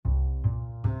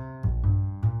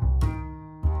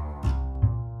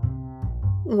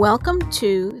Welcome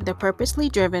to the Purposely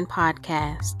Driven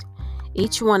podcast.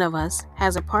 Each one of us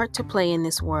has a part to play in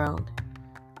this world.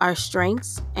 Our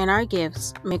strengths and our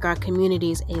gifts make our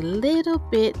communities a little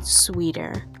bit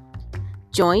sweeter.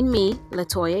 Join me,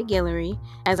 Latoya Guillory,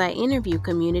 as I interview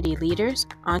community leaders,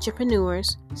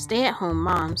 entrepreneurs, stay-at-home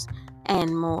moms,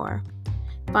 and more.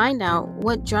 Find out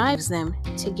what drives them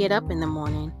to get up in the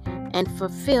morning and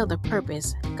fulfill the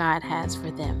purpose God has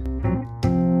for them.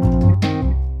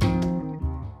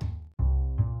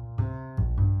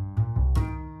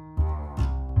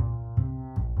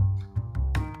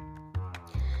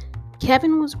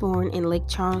 Kevin was born in Lake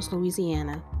Charles,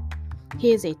 Louisiana.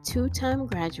 He is a two-time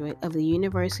graduate of the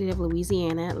University of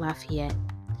Louisiana at Lafayette,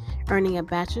 earning a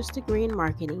bachelor's degree in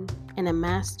marketing and a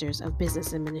master's of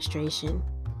business administration.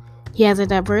 He has a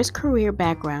diverse career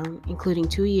background, including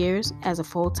 2 years as a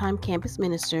full-time campus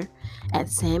minister at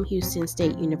Sam Houston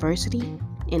State University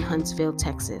in Huntsville,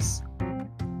 Texas.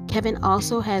 Kevin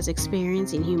also has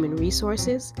experience in human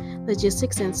resources,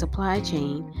 logistics and supply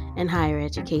chain, and higher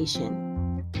education.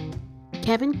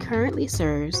 Kevin currently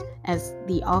serves as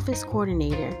the office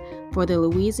coordinator for the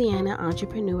Louisiana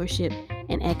Entrepreneurship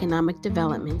and Economic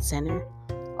Development Center,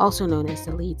 also known as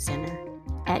the LEED Center,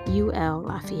 at UL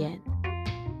Lafayette.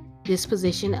 This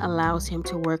position allows him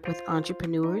to work with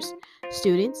entrepreneurs,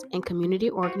 students, and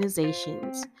community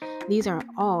organizations. These are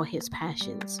all his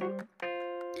passions.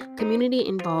 Community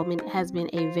involvement has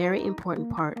been a very important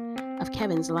part of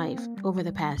Kevin's life over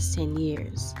the past 10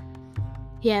 years.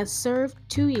 He has served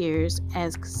 2 years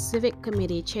as Civic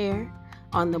Committee Chair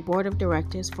on the Board of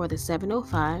Directors for the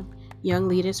 705 Young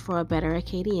Leaders for a Better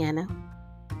Acadiana.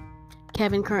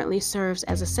 Kevin currently serves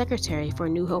as a Secretary for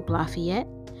New Hope Lafayette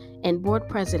and Board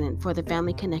President for the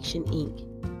Family Connection, Inc.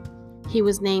 He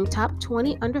was named Top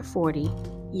 20 Under 40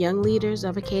 Young Leaders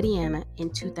of Acadiana in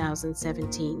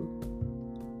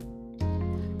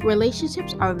 2017.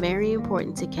 Relationships are very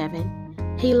important to Kevin.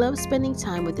 He loves spending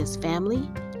time with his family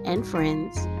and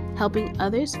friends. Helping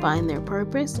others find their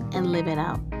purpose and live it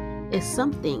out is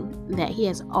something that he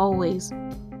has always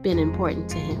been important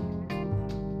to him.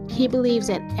 He believes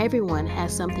that everyone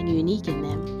has something unique in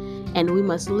them, and we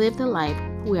must live the life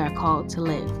we are called to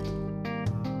live.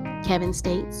 Kevin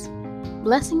states,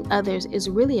 "Blessing others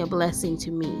is really a blessing to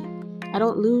me. I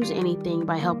don't lose anything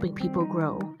by helping people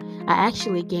grow. I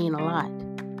actually gain a lot.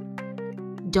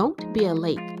 Don't be a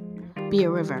lake, be a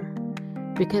river.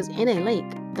 Because in a lake,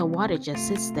 the water just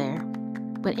sits there.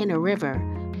 But in a river,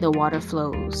 the water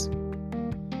flows.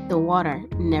 The water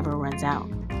never runs out."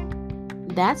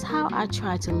 That's how I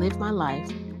try to live my life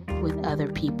with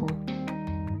other people.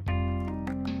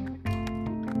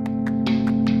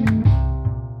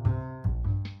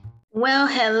 Well,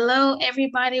 hello,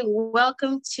 everybody.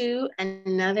 Welcome to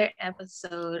another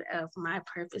episode of my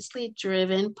Purposely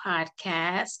Driven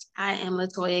podcast. I am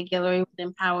Latoya Guillory with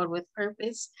Empowered with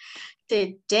Purpose.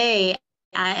 Today,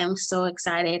 I am so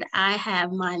excited. I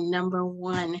have my number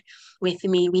one with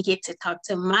me. We get to talk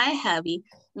to my hubby,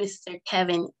 Mr.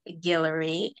 Kevin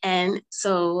Guillory. And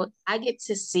so I get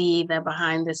to see the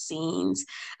behind the scenes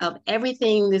of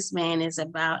everything this man is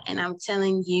about. And I'm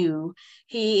telling you,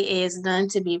 he is none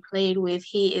to be played with.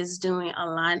 He is doing a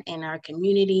lot in our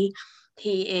community.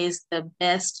 He is the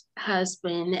best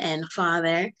husband and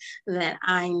father that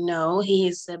I know. He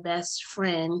is the best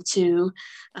friend to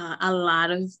a lot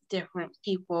of different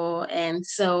people. And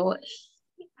so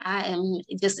I am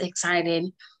just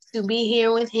excited to be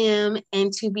here with him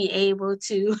and to be able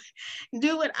to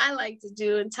do what I like to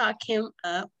do and talk him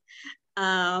up.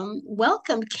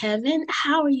 Welcome, Kevin.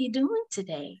 How are you doing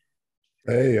today?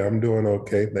 Hey, I'm doing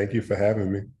okay. Thank you for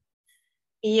having me.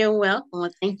 You're welcome.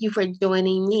 Well, thank you for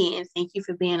joining me, and thank you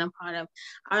for being a part of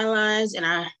our lives and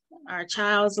our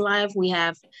child's life. We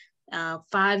have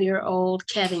 5-year-old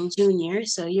Kevin Jr.,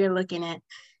 so you're listening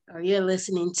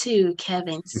to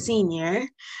Kevin Sr.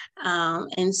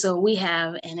 And so we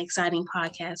have an exciting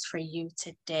podcast for you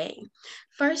today.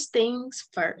 First things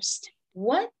first,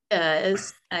 what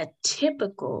does a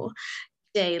typical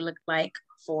day look like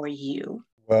for you?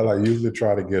 Well, I usually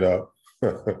try to get up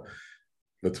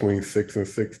between 6 and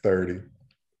 6:30.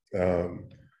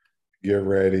 Get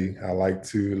ready. I like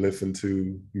to listen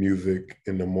to music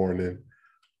in the morning,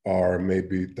 or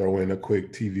maybe throw in a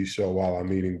quick TV show while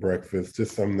I'm eating breakfast,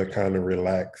 just something to kind of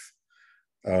relax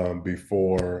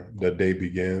before the day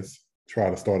begins. Try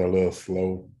to start a little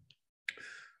slow.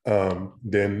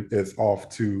 Then it's off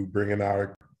to bringing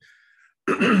our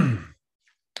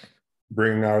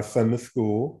bringing our son to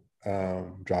school,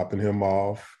 dropping him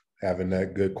off, having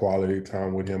that good quality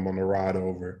time with him on the ride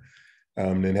over,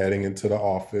 then heading into the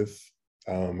office.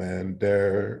 And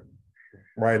there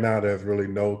right now there's really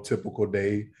no typical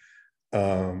day,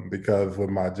 because with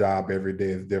my job, every day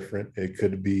is different. It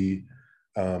could be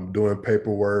doing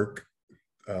paperwork,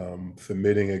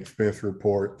 submitting expense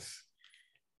reports,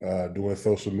 doing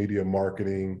social media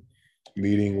marketing,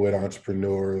 meeting with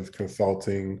entrepreneurs,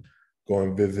 consulting,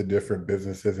 going visit different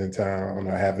businesses in town,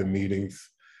 or having meetings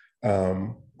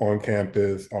on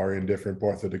campus or in different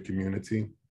parts of the community.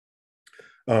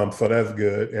 So that's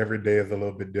good. Every day is a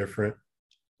little bit different.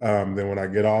 Then when I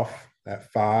get off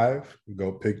at 5,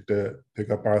 go pick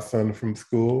up our son from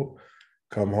school,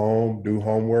 come home, do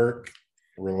homework,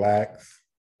 relax,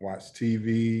 watch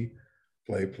TV,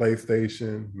 play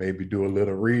PlayStation, maybe do a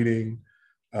little reading.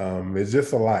 It's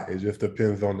just a lot. It just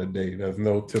depends on the day. There's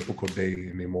no typical day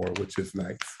anymore, which is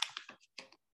nice.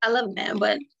 I love that,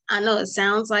 but I know it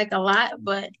sounds like a lot,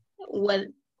 but what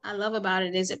I love about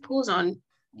it is it pulls on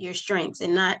your strengths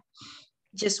and not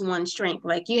just one strength.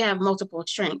 Like you have multiple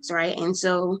strengths, right? And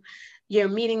so you're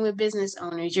meeting with business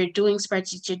owners, you're doing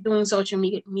spreadsheets, you're doing social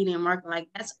media marketing, like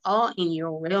that's all in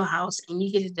your wheelhouse, and you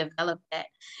get to develop that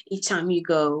each time you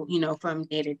go, from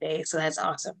day to day. So that's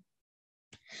awesome.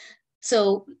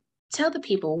 So tell the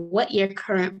people what your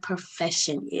current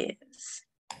profession is.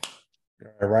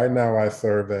 Right now, I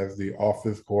serve as the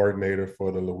office coordinator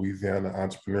for the Louisiana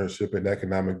Entrepreneurship and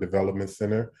Economic Development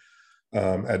Center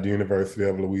at the University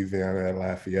of Louisiana at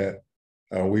Lafayette.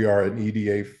 We are an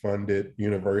EDA-funded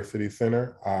university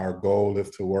center. Our goal is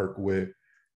to work with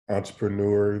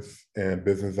entrepreneurs and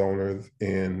business owners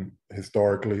in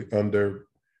historically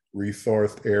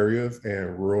under-resourced areas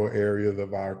and rural areas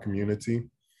of our community.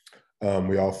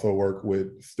 We also work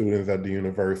with students at the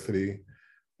university.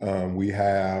 We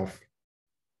have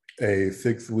a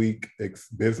 6-week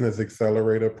business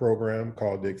accelerator program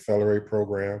called the Accelerate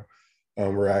Program.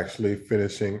 We're actually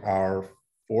finishing our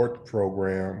 4th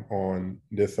program on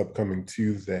this upcoming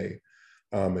Tuesday.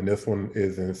 And this one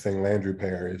is in St. Landry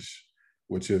Parish,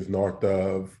 which is north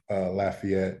of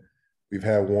Lafayette. We've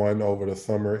had one over the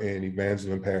summer in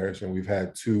Evangeline Parish, and we've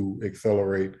had 2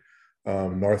 Accelerate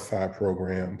Northside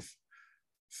programs.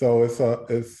 So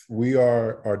we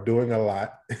are doing a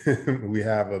lot. We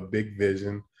have a big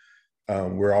vision.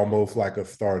 We're almost like a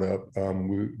startup.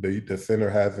 The center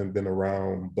hasn't been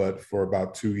around, but for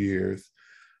about 2 years.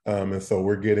 And so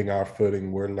we're getting our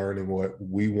footing. We're learning what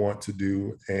we want to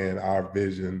do and our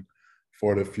vision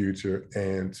for the future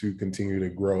and to continue to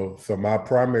grow. So my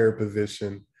primary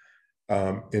position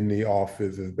in the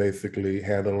office is basically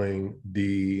handling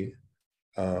the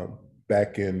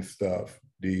back end stuff,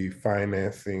 the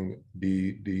financing,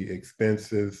 the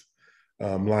expenses,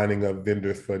 lining up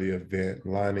vendors for the event,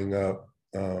 lining up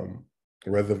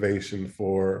reservation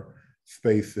for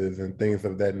spaces and things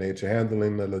of that nature,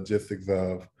 handling the logistics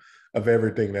of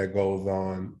everything that goes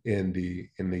on in the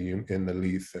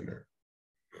LEED Center.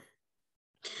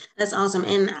 That's awesome.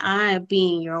 And I,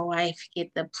 being your wife,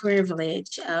 get the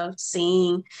privilege of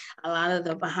seeing a lot of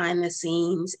the behind the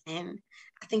scenes. And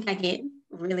I think I get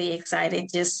really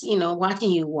excited just,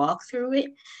 watching you walk through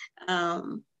it.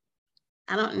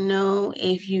 I don't know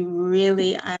if you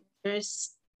really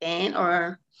understand,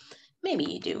 or maybe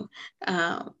you do,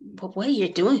 but what you're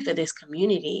doing for this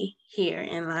community here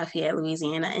in Lafayette,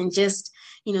 Louisiana, and just,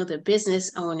 the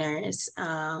business owners,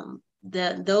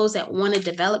 those that want to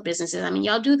develop businesses. I mean,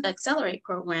 y'all do the Accelerate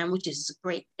program, which is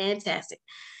great, fantastic,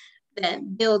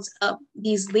 that builds up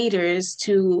these leaders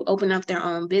to open up their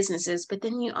own businesses. But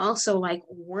then you also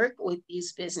work with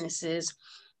these businesses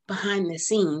behind the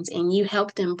scenes, and you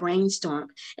help them brainstorm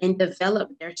and develop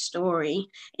their story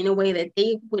in a way that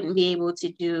they wouldn't be able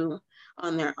to do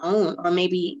on their own, or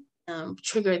maybe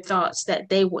trigger thoughts that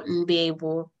they wouldn't be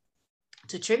able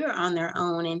to trigger on their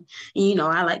own. And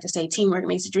I like to say teamwork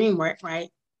makes the dream work, right?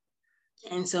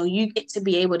 And so you get to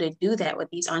be able to do that with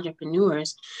these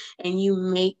entrepreneurs, and you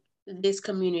make this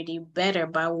community better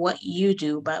by what you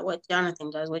do, by what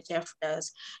Jonathan does, what Jeff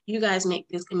does. You guys make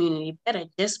this community better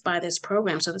just by this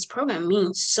program. So this program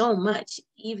means so much,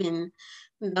 even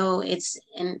though it's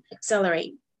an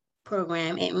Accelerate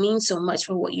program. It means so much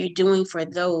for what you're doing for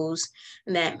those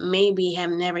that maybe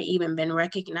have never even been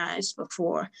recognized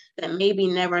before, that maybe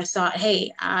never thought,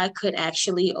 hey, I could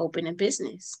actually open a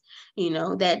business,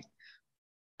 that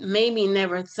maybe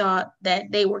never thought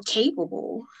that they were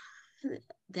capable,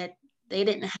 that they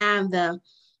didn't have the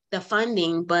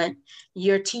funding, but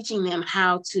you're teaching them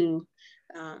how to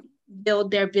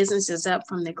build their businesses up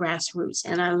from the grassroots.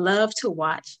 And I love to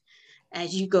watch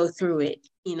as you go through it.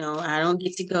 I don't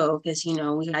get to go because,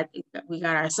 we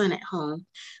got our son at home,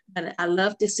 but I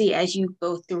love to see as you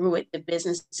go through it, the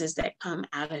businesses that come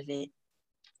out of it.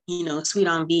 Sweet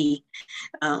on B,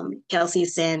 Kelsey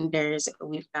Sanders,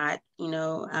 we've got,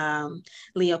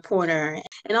 Leah Porter,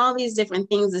 and all these different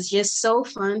things. It's just so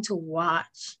fun to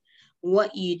watch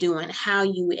what you do and how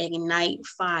you ignite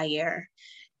fire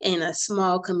in a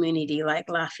small community like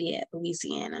Lafayette,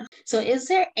 Louisiana. So is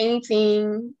there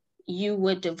anything you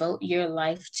would devote your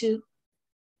life to?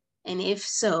 And if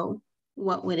so,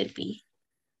 what would it be?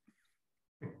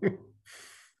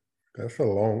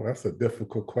 That's a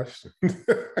difficult question.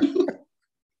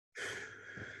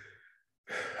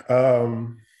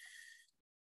 um,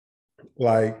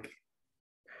 like,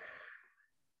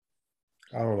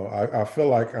 I don't know. I feel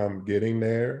like I'm getting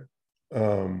there.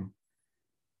 Um,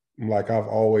 like I've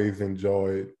always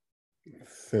enjoyed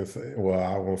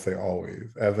I won't say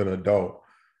always, as an adult,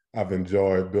 I've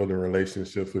enjoyed building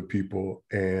relationships with people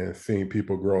and seeing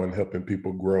people grow and helping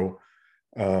people grow.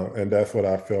 And that's what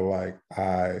I feel like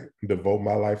I devote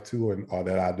my life to, or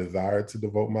that I desire to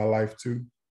devote my life to.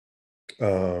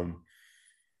 Um,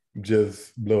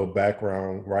 just little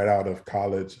background, right out of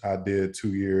college, I did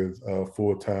 2 years of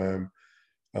full-time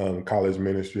college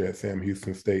ministry at Sam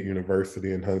Houston State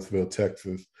University in Huntsville,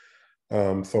 Texas.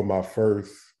 So my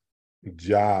first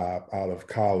job out of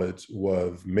college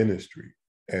was ministry.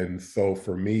 And so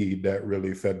for me, that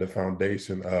really set the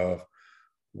foundation of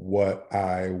what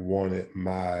I wanted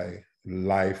my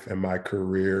life and my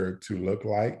career to look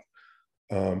like.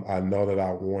 I know that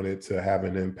I wanted to have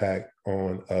an impact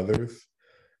on others.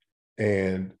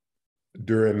 And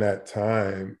during that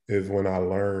time is when I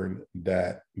learned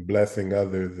that blessing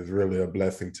others is really a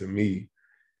blessing to me,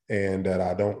 and that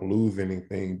I don't lose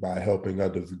anything by helping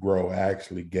others grow. I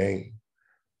actually gain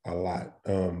a lot,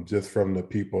 just from the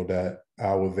people that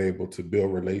I was able to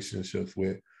build relationships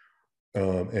with,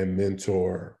 and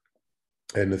mentor,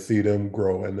 and to see them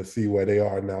grow and to see where they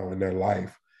are now in their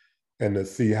life and to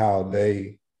see how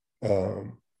they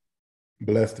um,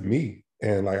 blessed me.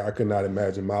 And like, I could not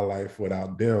imagine my life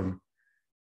without them.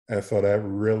 And so that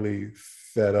really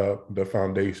set up the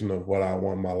foundation of what I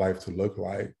want my life to look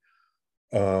like.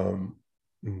 Um,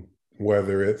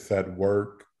 Whether it's at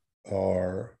work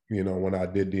or, when I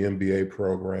did the MBA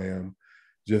program,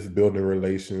 just building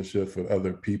relationships with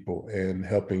other people and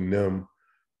helping them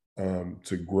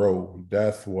to grow.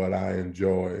 That's what I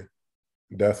enjoy.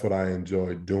 That's what I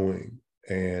enjoy doing.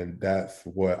 And that's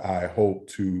what I hope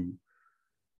to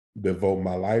devote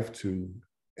my life to,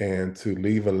 and to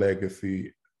leave a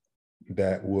legacy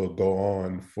that will go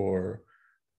on for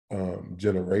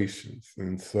generations.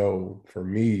 And so for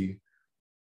me,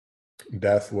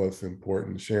 that's what's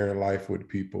important, sharing life with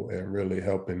people and really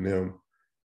helping them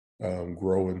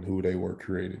grow in who they were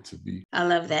created to be. I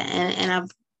love that. And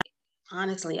I've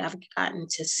gotten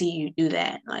to see you do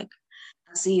that. Like,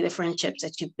 I see the friendships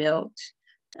that you've built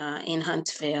in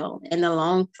Huntsville and the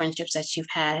long friendships that you've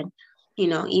had,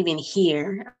 even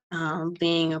here,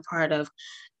 being a part of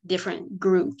different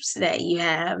groups that you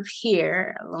have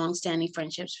here, long-standing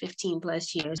friendships, 15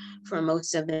 plus years for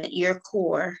most of your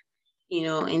core,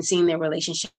 and seeing the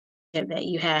relationship that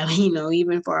you have,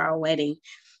 even for our wedding,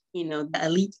 the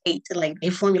Elite Eight, like they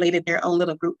formulated their own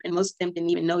little group, and most of them didn't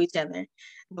even know each other.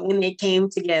 But when they came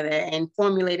together and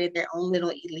formulated their own little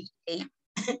Elite Eight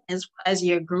as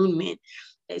your groomsmen,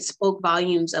 it spoke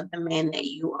volumes of the man that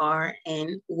you are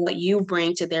and what you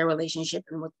bring to their relationship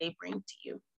and what they bring to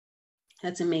you.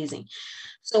 That's amazing.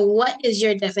 So, what is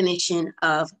your definition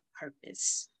of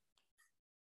purpose?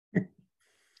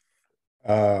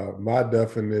 My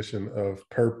definition of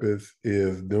purpose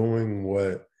is doing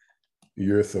what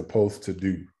you're supposed to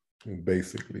do,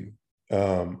 basically.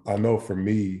 I know for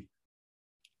me,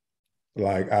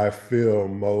 like, I feel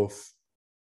most,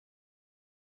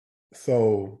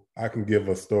 so I can give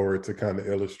a story to kind of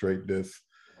illustrate this.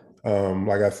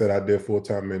 Like I said, I did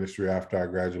full-time ministry after I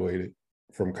graduated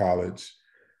from college.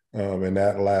 And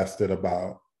that lasted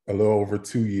about a little over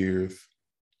 2 years.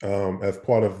 As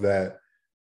part of that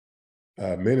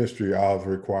ministry, I was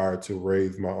required to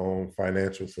raise my own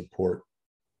financial support.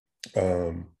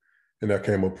 And there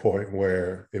came a point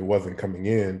where it wasn't coming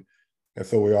in. And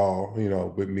so we all,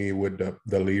 with me, with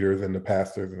the leaders and the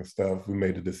pastors and stuff, we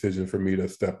made the decision for me to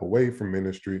step away from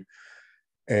ministry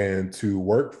and to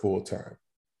work full time.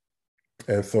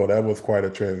 And so that was quite a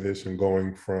transition,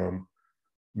 going from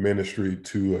ministry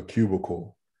to a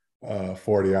cubicle,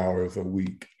 40 hours a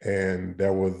week. And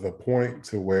there was a point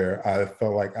to where I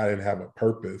felt like I didn't have a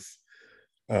purpose.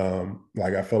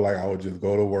 Like, I felt like I would just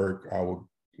go to work, I would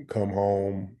come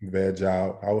home, veg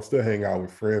out. I would still hang out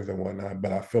with friends and whatnot,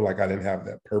 but I feel like I didn't have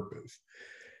that purpose.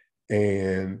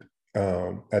 And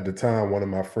at the time, one of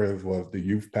my friends was the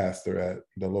youth pastor at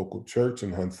the local church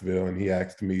in Huntsville, and he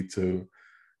asked me to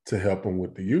to help them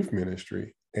with the youth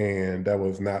ministry. And that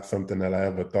was not something that I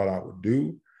ever thought I would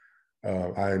do.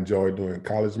 I enjoyed doing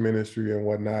college ministry and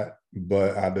whatnot,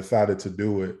 but I decided to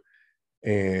do it.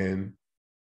 And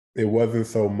it wasn't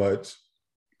so much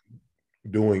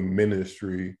doing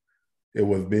ministry, it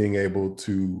was being able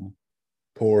to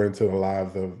pour into the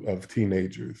lives of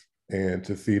teenagers and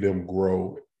to see them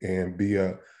grow and be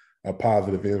a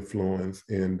positive influence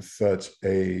in such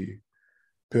a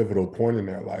pivotal point in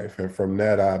their life. And from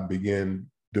that, I began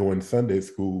doing Sunday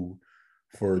school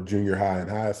for junior high and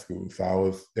high school. So I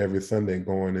was every Sunday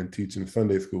going and teaching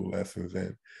Sunday school lessons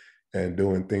and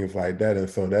doing things like that. And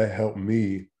so that helped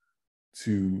me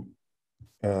to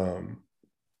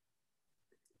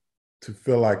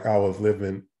feel like I was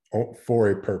living for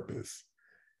a purpose.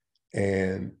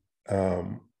 And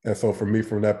so for me,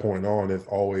 from that point on, it's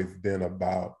always been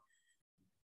about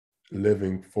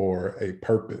living for a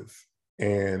purpose.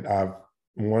 And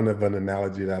one of an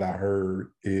analogy that I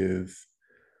heard is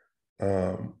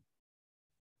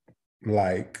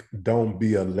like, don't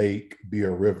be a lake, be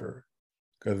a river.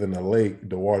 Because in a lake,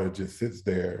 the water just sits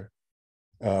there.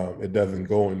 It doesn't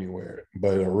go anywhere.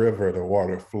 But a river, the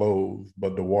water flows,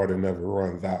 but the water never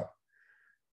runs out.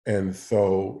 And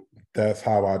so that's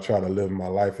how I try to live my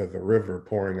life, as a river,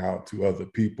 pouring out to other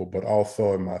people, but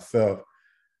also in myself,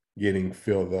 getting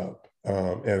filled up.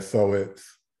 And so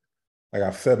it's like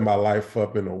I've set my life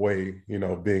up in a way,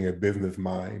 being a business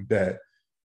mind, that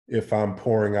if I'm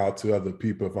pouring out to other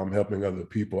people, if I'm helping other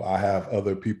people, I have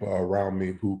other people around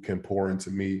me who can pour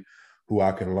into me, who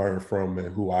I can learn from,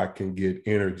 and who I can get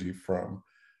energy from.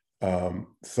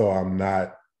 So I'm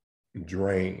not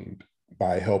drained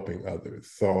by helping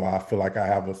others. So I feel like I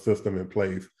have a system in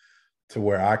place to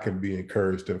where I can be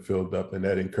encouraged and filled up, and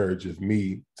that encourages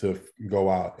me to go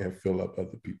out and fill up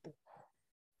other people.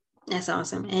 That's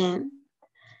awesome. And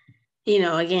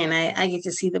again, I get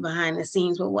to see the behind the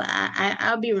scenes, but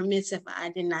I'll be remiss if I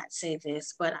did not say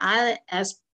this, but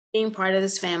as being part of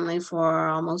this family for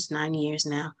almost 9 years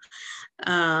now,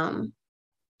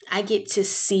 I get to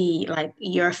see like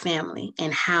your family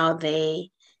and how they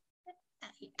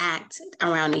act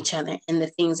around each other and the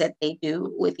things that they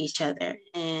do with each other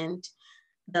and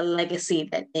the legacy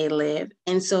that they live.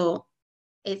 And so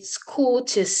it's cool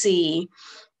to see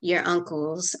your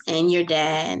uncles and your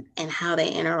dad and how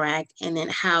they interact, and then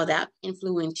how that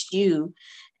influenced you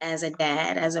as a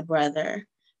dad, as a brother,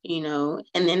 and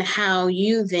then how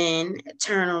you then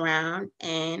turn around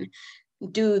and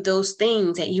do those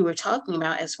things that you were talking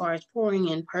about as far as pouring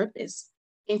in purpose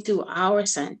into our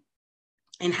son,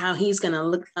 and how he's going to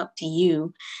look up to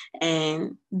you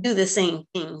and do the same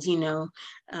things.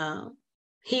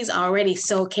 He's already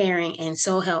so caring and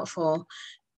so helpful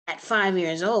at 5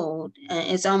 years old.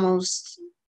 It's almost,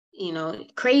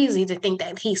 crazy to think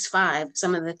that he's 5,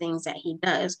 some of the things that he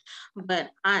does. But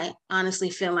I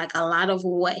honestly feel like a lot of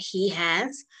what he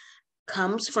has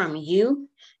comes from you.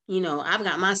 I've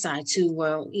got my side too,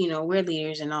 where, we're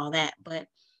leaders and all that, but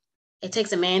it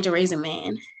takes a man to raise a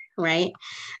man, right?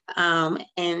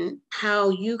 And how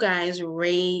you guys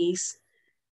raise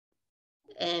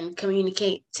and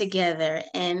communicate together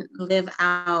and live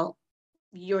out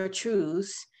your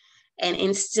truths and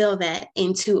instill that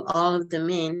into all of the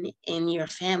men in your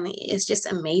family is just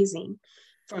amazing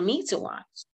for me to watch,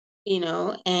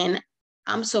 and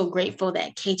I'm so grateful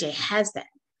that KJ has that.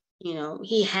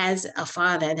 He has a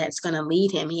father that's going to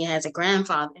lead him. He has a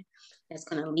grandfather that's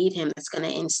going to lead him, that's going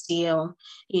to instill,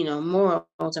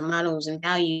 morals and models and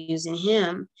values in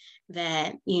him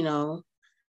that,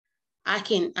 I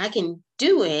can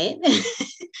do it,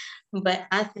 but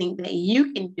I think that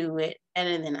you can do it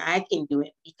better than I can do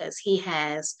it, because he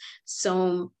has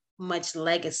so much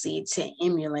legacy to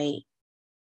emulate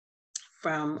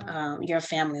from your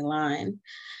family line.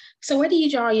 So where do you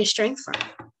draw your strength from?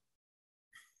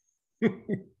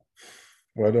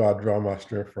 Where do I draw my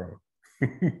strength from?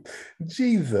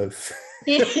 Jesus.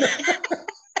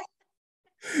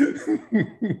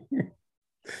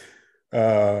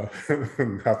 I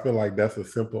feel like that's a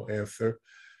simple answer.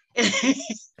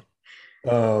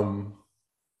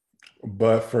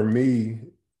 But for me,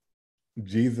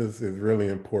 Jesus is really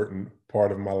important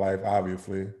part of my life,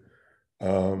 obviously.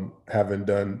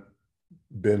 Having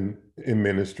been in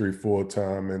ministry full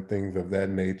time and things of that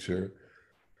nature,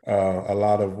 a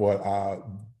lot of what I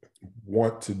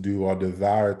want to do or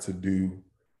desire to do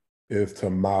is to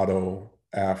model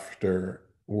after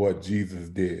what Jesus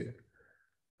did,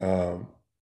 in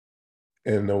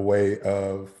the way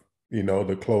of,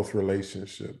 the close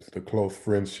relationships, the close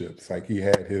friendships. Like, he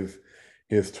had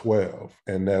his 12,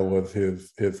 and that was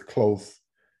his close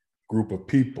group of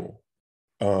people.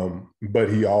 But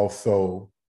he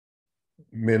also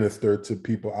minister to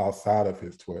people outside of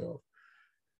his 12.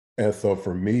 And so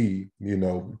for me,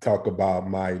 talk about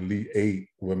my elite 8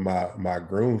 with my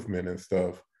groomsmen and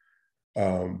stuff.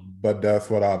 But that's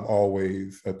what I've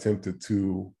always attempted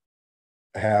to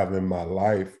have in my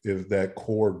life, is that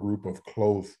core group of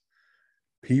close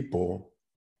people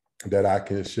that I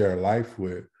can share life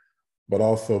with, but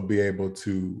also be able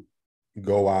to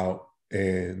go out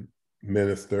and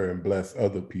minister and bless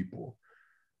other people,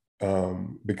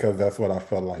 because that's what I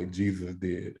felt like Jesus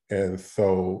did. And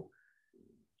so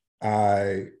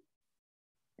my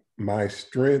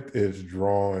strength is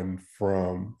drawn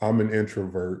from, I'm an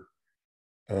introvert.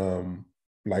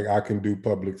 Like I can do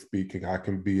public speaking, I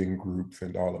can be in groups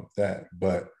and all of that,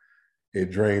 but it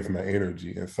drains my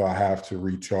energy. And so I have to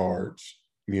recharge,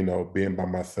 being by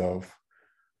myself,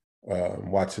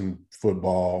 watching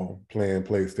football, playing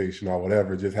PlayStation or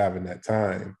whatever, just having that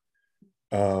time.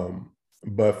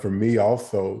 But for me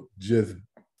also, just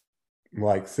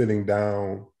like sitting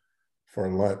down for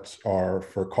lunch or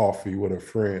for coffee with a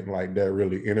friend, like that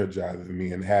really energizes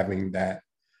me, and having that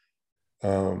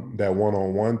that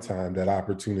one-on-one time, that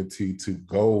opportunity to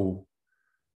go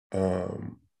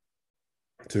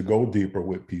deeper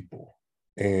with people.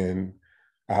 And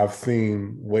I've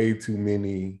seen way too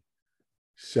many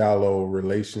shallow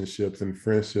relationships and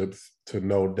friendships to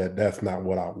know that that's not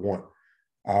what I want.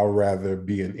 I'd rather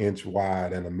be an inch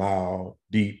wide and a mile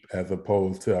deep, as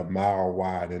opposed to a mile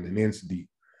wide and an inch deep.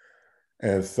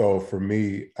 And so for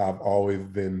me, I've always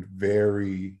been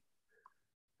very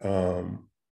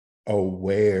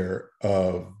aware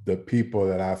of the people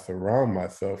that I surround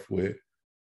myself with,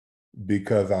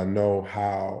 because I know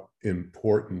how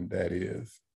important that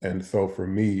is. And so for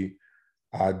me,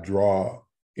 I draw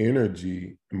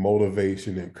energy,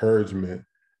 motivation, encouragement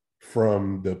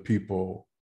from the people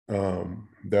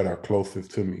that are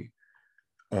closest to me,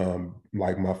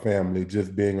 like my family,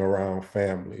 just being around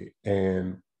family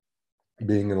and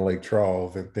being in Lake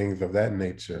Charles and things of that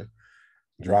nature,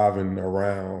 driving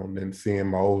around and seeing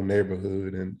my old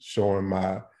neighborhood and showing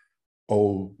my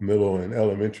old middle and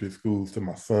elementary schools to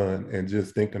my son, and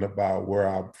just thinking about where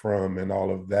I'm from and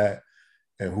all of that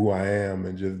and who I am,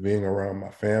 and just being around my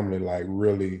family, like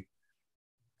really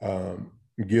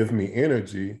gives me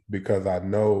energy, because I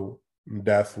know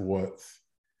that's what's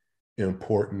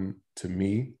important to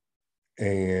me.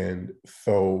 And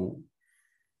so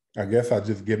I guess I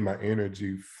just get my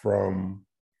energy from,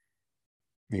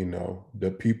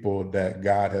 the people that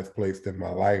God has placed in my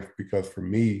life, because for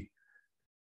me,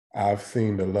 I've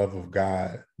seen the love of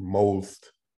God most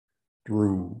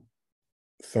through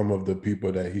some of the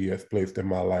people that he has placed in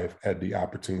my life at the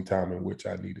opportune time in which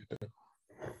I needed them.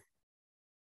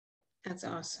 That's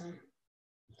awesome.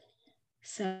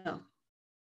 So,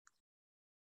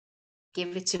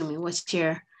 give it to me. What's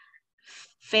your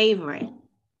favorite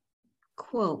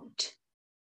quote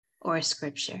or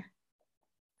scripture?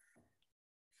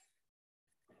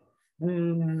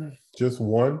 Just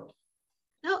one?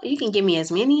 No, you can give me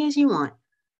as many as you want.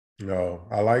 No,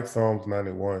 I like Psalms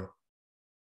 91,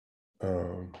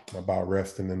 about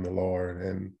resting in the Lord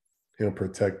and him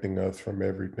protecting us from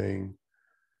everything.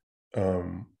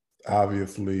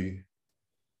 Obviously,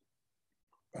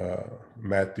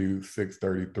 Matthew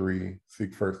 6:33,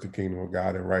 seek first the kingdom of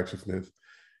God and righteousness,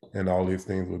 and all these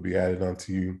things will be added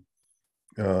unto you.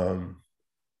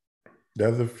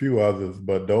 There's a few others,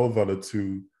 but those are the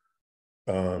two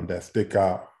that stick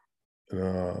out,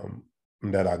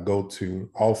 that I go to.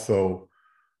 Also,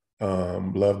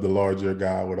 love the Lord your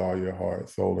God with all your heart,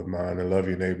 soul, and mind, and love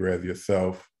your neighbor as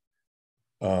yourself.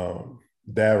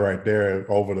 That right there,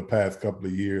 over the past couple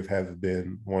of years, has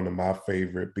been one of my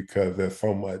favorite, because there's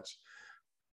so much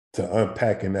to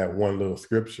unpack in that one little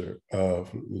scripture of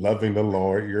loving the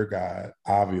Lord your God,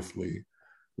 obviously,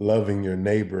 loving your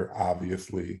neighbor,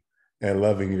 obviously, and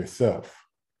loving yourself.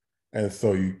 And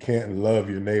so you can't love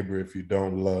your neighbor if you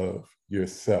don't love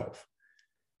yourself.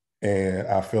 And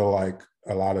I feel like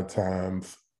a lot of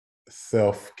times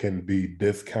self can be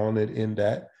discounted in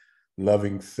that.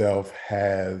 Loving self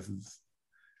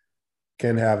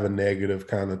can have a negative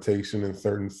connotation in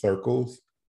certain circles.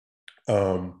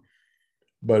 But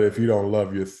if you don't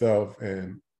love yourself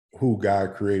and who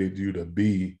God created you to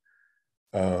be,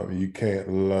 you can't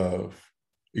love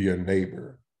your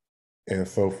neighbor. And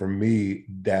so for me,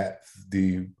 that's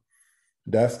the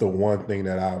one thing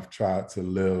that I've tried to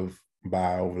live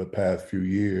by over the past few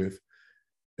years,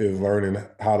 is learning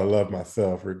how to love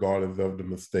myself regardless of the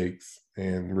mistakes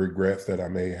and regrets that I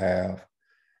may have,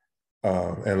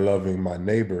 and loving my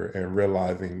neighbor and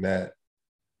realizing that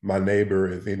my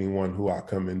neighbor is anyone who I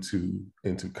come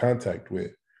into contact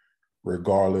with,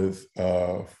 regardless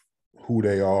of who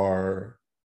they are,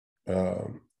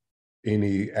 um,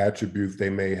 any attributes they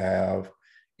may have,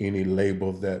 any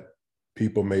labels that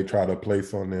people may try to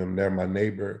place on them. They're my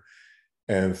neighbor.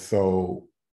 And so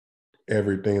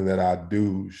everything that I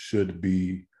do should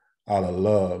be out of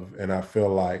love. And I feel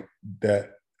like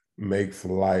that makes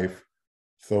life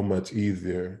so much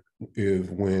easier, is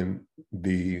when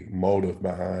the motive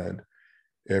behind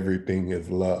everything is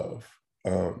love.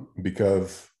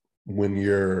 Because when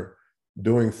you're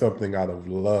doing something out of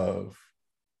love,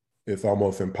 it's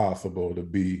almost impossible to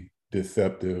be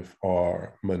deceptive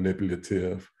or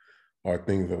manipulative or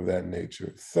things of that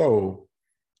nature. So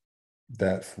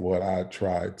that's what I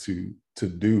try to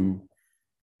do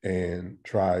and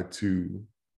try to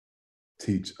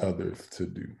teach others to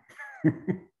do.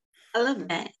 I love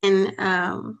that.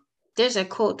 And there's a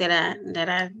quote that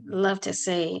I love to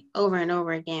say over and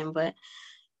over again, but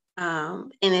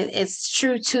and it's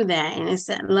true to that. And it's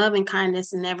that love and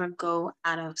kindness never go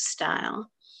out of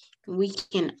style. We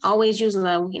can always use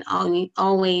love. We can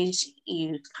always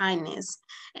use kindness.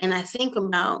 And I think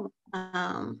about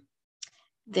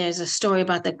there's a story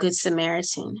about the Good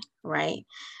Samaritan, right?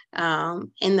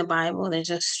 In the Bible, there's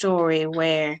a story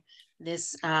where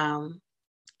this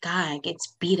guy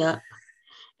gets beat up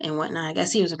and whatnot. I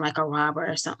guess he was like a robber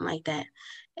or something like that.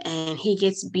 And he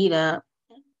gets beat up,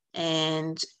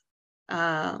 and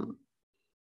um,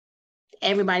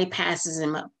 everybody passes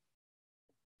him up.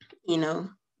 You know,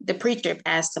 the preacher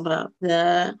passed him up.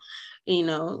 The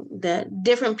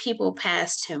different people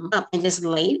passed him up and just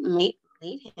laid him.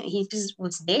 He just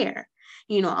was there,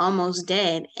 almost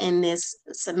dead. And this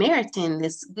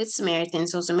Good Samaritan,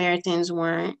 so Samaritans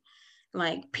weren't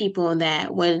like people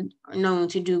that were known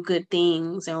to do good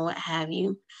things or what have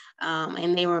you.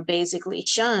 And they were basically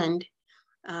shunned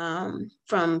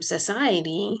from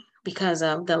society because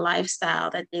of the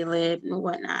lifestyle that they lived and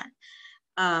whatnot.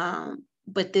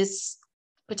 But this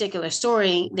particular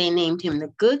story, they named him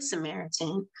the Good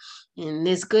Samaritan. And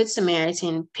this Good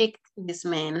Samaritan picked this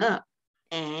man up,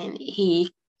 and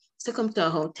he took him to a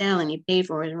hotel, and he paid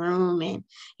for his room, and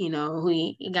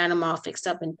he got him all fixed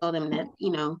up and told him that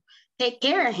take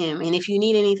care of him, and if you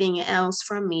need anything else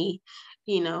from me,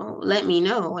 let me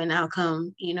know, and I'll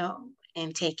come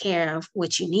and take care of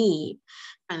what you need,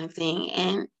 kind of thing.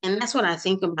 And that's what I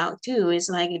think about too. It's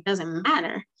like, it doesn't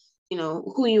matter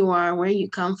who you are, where you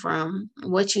come from,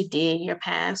 what you did, your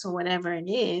past, or whatever it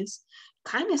is.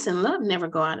 Kindness and love never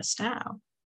go out of style.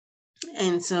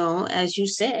 And so, as you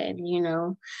said, we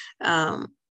got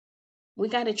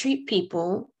to treat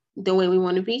people the way we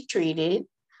want to be treated,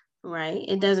 right?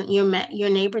 It doesn't, your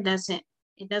neighbor doesn't,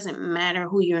 it doesn't matter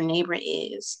who your neighbor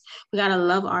is. We got to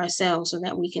love ourselves so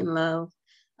that we can love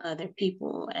other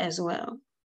people as well.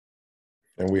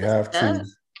 And we have to.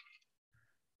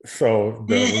 So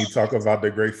when you talk about the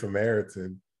Great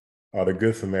Samaritan or the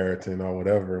Good Samaritan or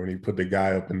whatever, when he put the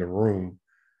guy up in the room,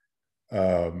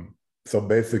 so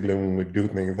basically when we do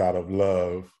things out of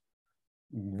love,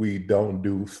 we don't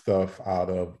do stuff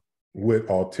with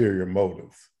ulterior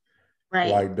motives.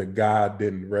 Right. Like, the guy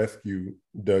didn't rescue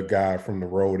the guy from the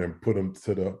road and put him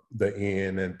to the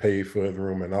inn and pay for his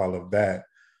room and all of that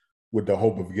with the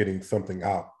hope of getting something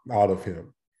out of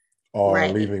him, or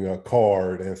leaving a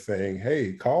card and saying,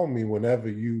 hey, call me whenever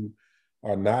you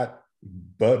are not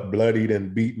bloodied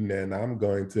and beaten, and I'm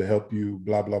going to help you,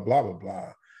 blah, blah, blah, blah,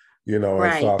 blah. And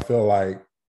so I feel like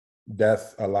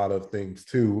that's a lot of things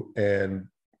too. And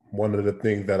one of the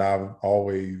things that I've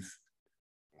always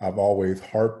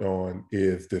harped on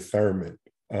is discernment,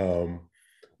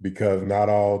 because not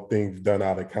all things done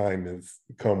out of kindness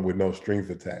come with no strings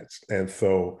attached. And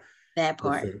so that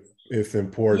part, it's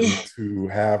important to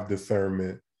have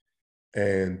discernment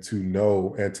and to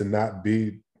know, and to not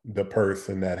be the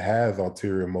person that has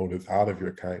ulterior motives out of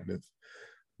your kindness,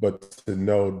 but to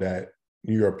know that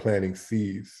you are planting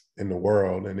seeds in the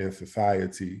world and in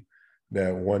society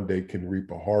that one day can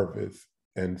reap a harvest.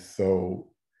 And so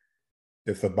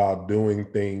it's about doing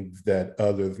things that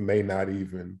others may not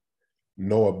even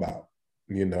know about,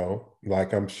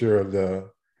 like, I'm sure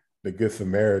the Good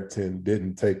Samaritan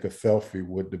didn't take a selfie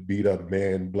with the beat up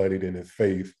man bloodied in his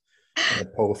face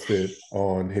and post it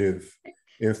on his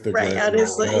Instagram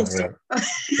or whatever.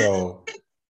 So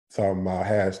talking about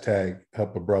hashtag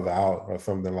help a brother out or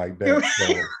something like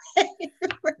that.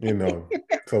 So,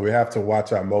 so we have to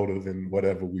watch our motives in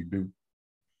whatever we do.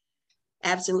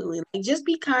 Absolutely. Like, just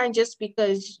be kind just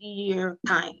because you're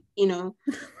kind,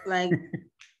 like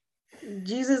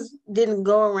Jesus didn't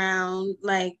go around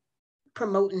like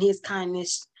promoting his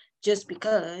kindness just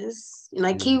because,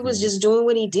 like, he was just doing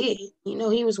what he did.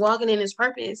 He was walking in his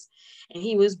purpose, and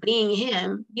he was being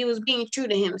him. He was being true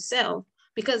to himself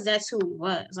because that's who he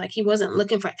was. Like, he wasn't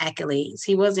looking for accolades.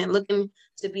 He wasn't looking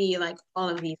to be like all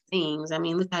of these things. I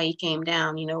mean, look how he came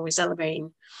down. We're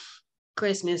celebrating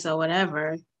Christmas or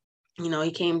whatever.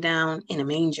 He came down in a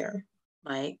manger.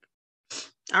 Like,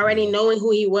 already knowing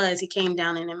who he was, he came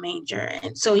down in a manger.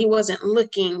 And so he wasn't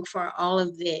looking for all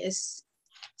of this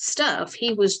stuff.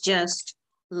 He was just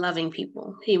loving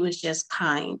people. He was just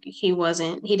kind. He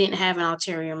didn't have an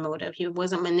ulterior motive. He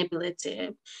wasn't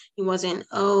manipulative. He wasn't,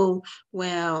 oh,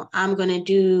 well, I'm going to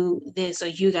do this, or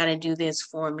you got to do this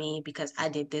for me because I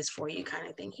did this for you, kind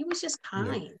of thing. He was just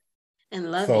kind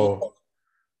and loving. So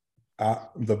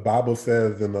the Bible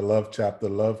says in the love chapter,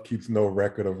 love keeps no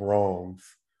record of wrongs.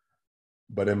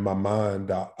 But in my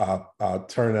mind, I'll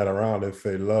turn that around and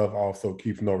say love also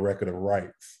keeps no record of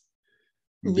rights.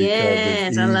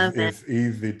 Because I love that. It's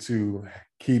easy to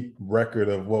keep record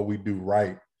of what we do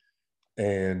right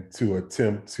and to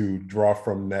attempt to draw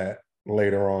from that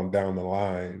later on down the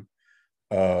line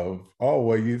of, oh,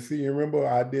 well, you remember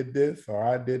I did this or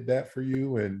I did that for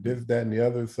you and this, that, and the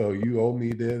other, so you owe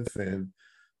me this and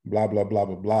blah, blah, blah,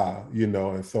 blah, blah,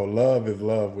 and so love is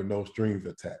love with no strings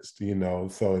attached,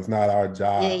 so it's not our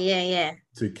job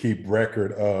to keep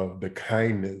record of the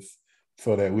kindness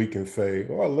so that we can say,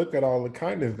 oh, look at all the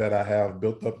kindness that I have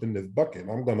built up in this bucket.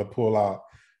 I'm going to pull out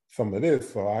some of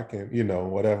this so I can,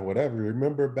 whatever.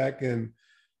 Remember back in,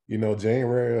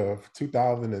 January of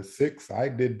 2006, I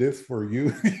did this for you,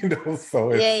 so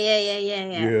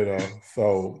it's,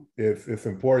 so it's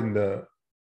important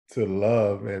to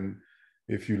love. And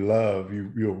if you love,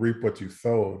 you'll reap what you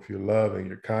sow. If you love and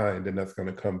you're kind, then that's going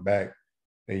to come back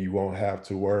and you won't have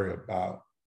to worry about,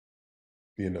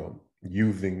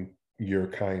 using your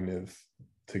kindness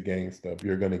to gain stuff.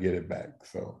 You're going to get it back.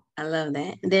 So I love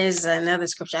that. There's another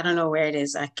scripture. I don't know where it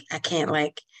is. I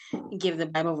can't give the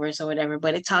Bible verse or whatever,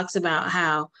 but it talks about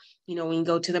how, when you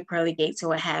go to the pearly gates or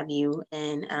what have you,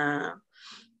 and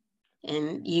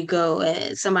you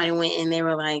go, somebody went and they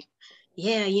were like,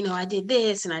 yeah, I did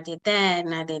this and I did that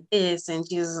and I did this. And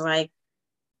she was like,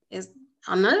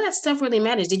 none of that stuff really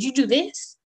matters. Did you do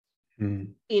this?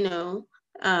 Mm-hmm.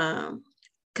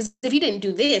 Because if you didn't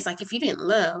do this, like if you didn't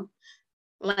love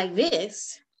like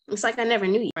this, it's like I never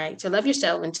knew you, right? To love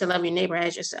yourself and to love your neighbor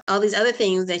as yourself. All these other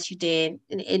things that you did,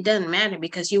 it doesn't matter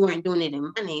because you weren't doing it in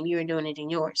my name. You were doing it in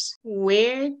yours.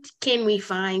 Where can we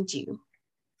find you?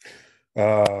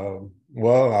 Well,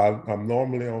 I'm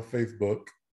normally on Facebook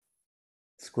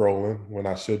scrolling when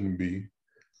I shouldn't be.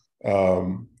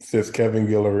 Says Kevin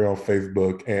Guillory on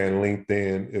Facebook, and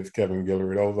LinkedIn is Kevin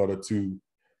Guillory. Those are the two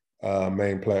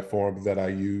main platforms that I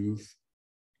use.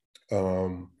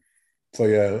 So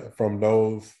yeah, from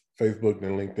those Facebook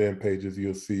and LinkedIn pages,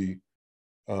 you'll see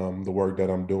the work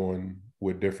that I'm doing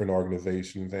with different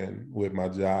organizations and with my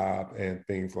job and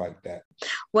things like that.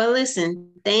 Well,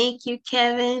 listen, thank you,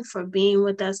 Kevin, for being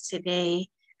with us today.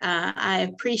 I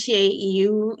appreciate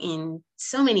you in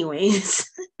so many ways,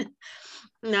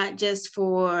 not just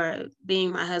for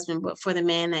being my husband, but for the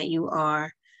man that you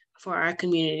are, for our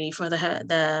community, for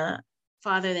the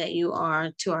father that you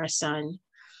are to our son,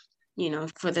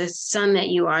 for the son that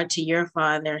you are to your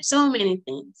father, so many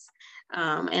things.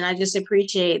 And I just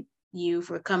appreciate you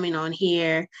for coming on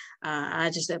here.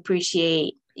 I just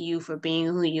appreciate you for being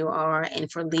who you are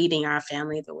and for leading our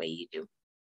family the way you do.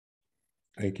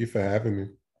 Thank you for having me.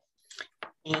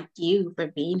 Thank you for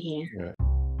being here. Yeah.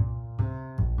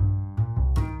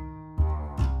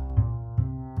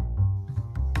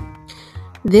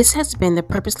 This has been the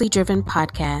Purposely Driven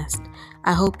Podcast.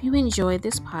 I hope you enjoyed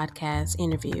this podcast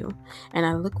interview, and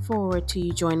I look forward to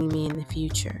you joining me in the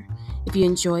future. If you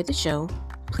enjoyed the show,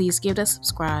 please give it a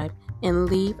subscribe and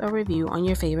leave a review on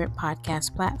your favorite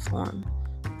podcast platform.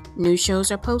 New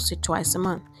shows are posted twice a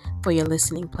month for your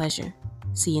listening pleasure.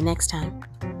 See you next time.